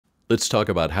Let's talk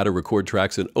about how to record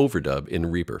tracks in Overdub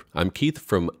in Reaper. I'm Keith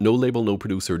from No Label, No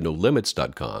Producer, No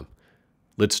Limits.com.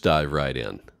 Let's dive right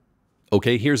in.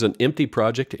 Okay, here's an empty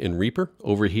project in Reaper.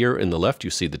 Over here in the left, you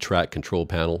see the track control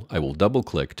panel. I will double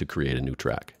click to create a new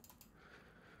track.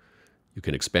 You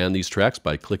can expand these tracks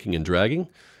by clicking and dragging.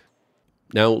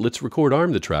 Now let's record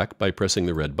arm the track by pressing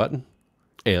the red button,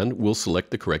 and we'll select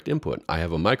the correct input. I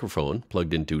have a microphone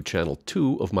plugged into channel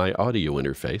 2 of my audio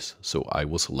interface, so I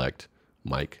will select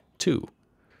mic 2.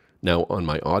 Now on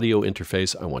my audio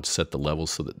interface, I want to set the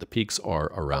levels so that the peaks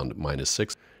are around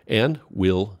 -6, and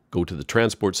we'll go to the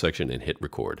transport section and hit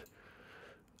record.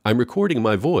 I'm recording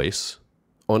my voice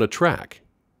on a track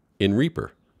in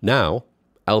Reaper. Now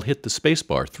I'll hit the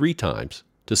spacebar 3 times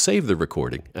to save the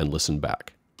recording and listen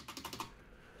back.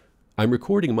 I'm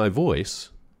recording my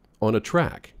voice on a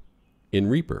track in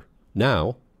Reaper.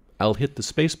 Now I'll hit the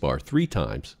spacebar 3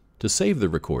 times to save the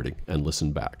recording and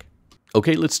listen back.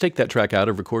 Okay, let's take that track out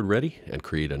of Record Ready and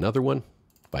create another one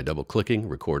by double-clicking,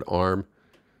 record arm,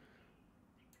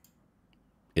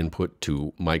 input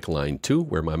to mic line 2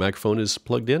 where my microphone is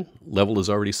plugged in. Level is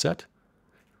already set.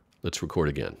 Let's record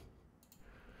again.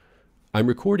 I'm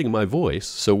recording my voice,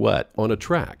 so what, on a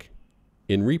track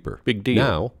in Reaper. Big deal.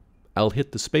 Now I'll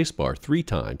hit the spacebar 3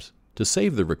 times to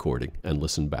save the recording and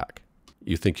listen back.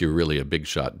 You think you're really a big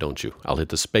shot, don't you? I'll hit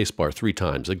the spacebar 3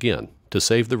 times again to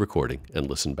save the recording and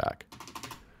listen back.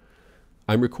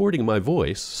 I'm recording my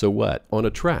voice, so what, on a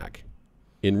track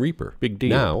in Reaper. Big deal.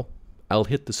 Now I'll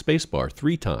hit the spacebar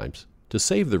 3 times to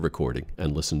save the recording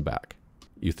and listen back.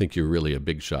 You think you're really a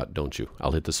big shot, don't you?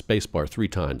 I'll hit the spacebar 3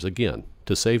 times again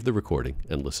to save the recording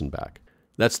and listen back.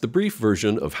 That's the brief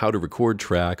version of how to record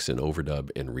tracks in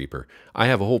Overdub in Reaper. I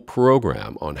have a whole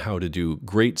program on how to do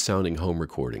great sounding home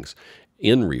recordings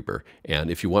in Reaper,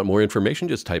 and if you want more information,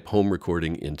 just type home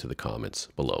recording into the comments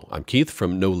below. I'm Keith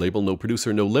from No Label, No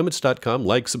Producer, No Limits.com.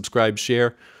 Like, subscribe,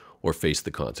 share, or face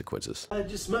the consequences. I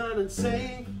just smile and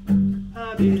say,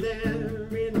 I'll be there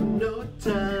in no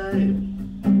time.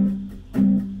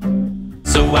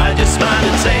 So I just smile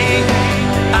and say,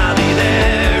 I'll be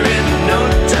there in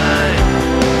no time.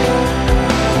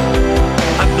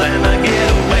 I plan my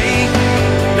getaway,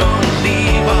 gonna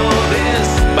leave all this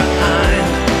behind.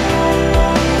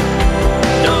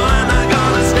 No, I'm not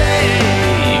gonna stay,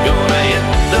 gonna hit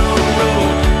the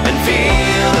road and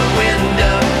feel the wind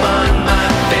up on my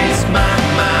face, my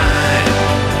mind,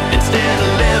 instead of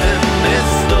living this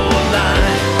slow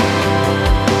life.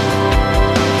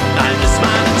 I just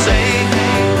smile and say,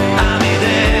 I'll be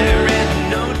there in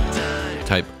no time.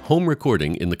 Type home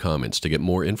recording in the comments to get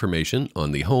more information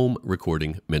on the Home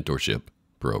Recording Mentorship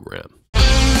program.